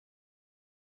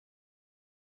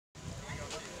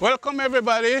Welcome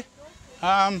everybody.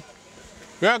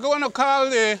 We are going to call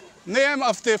the name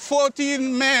of the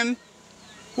 14 men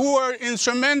who were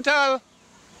instrumental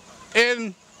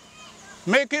in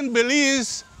making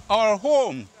Belize our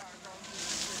home.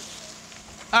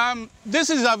 This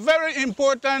is a very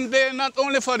important day, not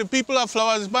only for the people of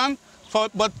Flowers Bank,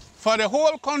 but for the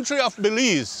whole country of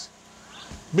Belize.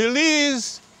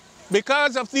 Belize,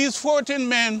 because of these 14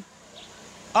 men,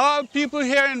 all people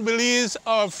here in Belize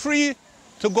are free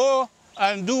to go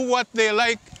and do what they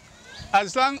like,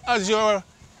 as long as you're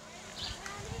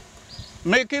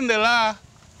making the law,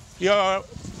 you're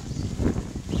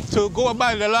to go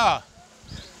by the law.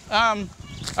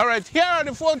 All right, here are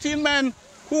the 14 men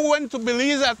who went to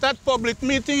Belize at that public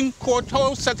meeting,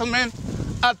 courthouse settlement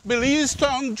at Belize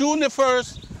Town, June the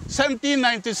 1st,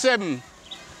 1797.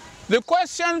 The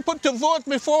question put to vote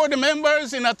before the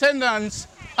members in attendance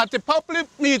at the public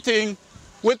meeting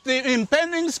with the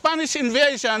impending Spanish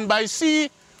invasion by sea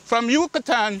from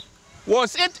Yucatan,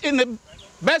 was it in the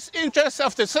best interest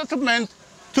of the settlement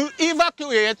to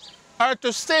evacuate or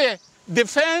to stay,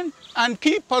 defend, and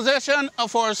keep possession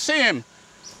of our same?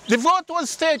 The vote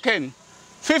was taken,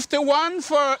 51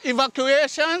 for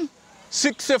evacuation,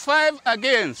 65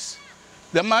 against.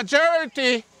 The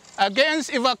majority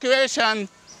against evacuation,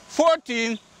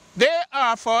 14, they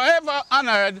are forever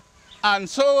honored and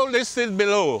so listed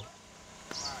below.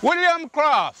 William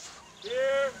Croft.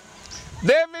 Here.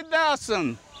 David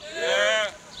Dawson. Here.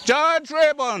 George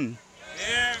Rayburn.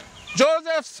 Here.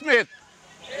 Joseph Smith.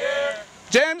 Here.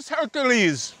 James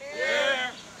Hercules. Here.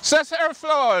 Cesar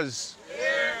Flowers.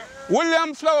 Here.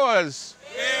 William Flowers.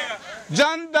 Here.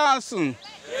 John Dawson.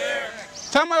 Here.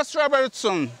 Thomas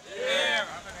Robertson. Here.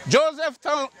 Joseph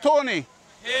Tony.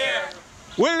 Here.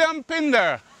 William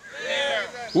Pinder. Here.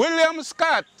 William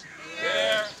Scott.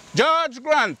 Here. George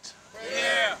Grant.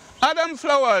 Here. Adam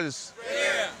Flowers.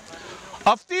 Here.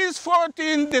 Of these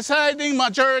 14 deciding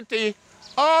majority,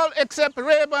 all except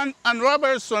Rayburn and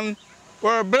Robertson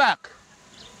were black.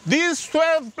 These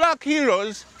 12 black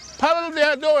heroes paddled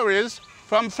their dories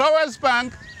from Flowers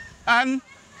Bank and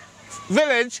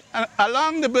village and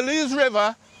along the Belize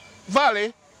River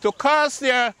Valley to cast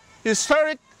their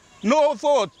historic no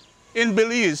vote in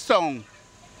Belize Town.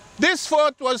 This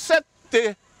vote was set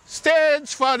the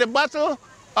stage for the Battle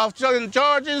of St.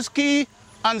 George's Key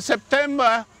on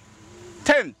September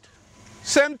 10th,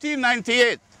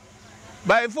 1798.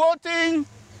 By voting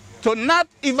to not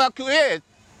evacuate,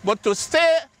 but to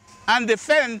stay and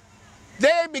defend,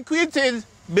 they bequeathed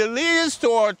Belize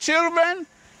to our children,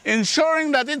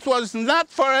 ensuring that it was not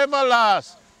forever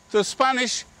lost to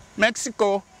Spanish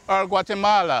Mexico or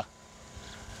Guatemala.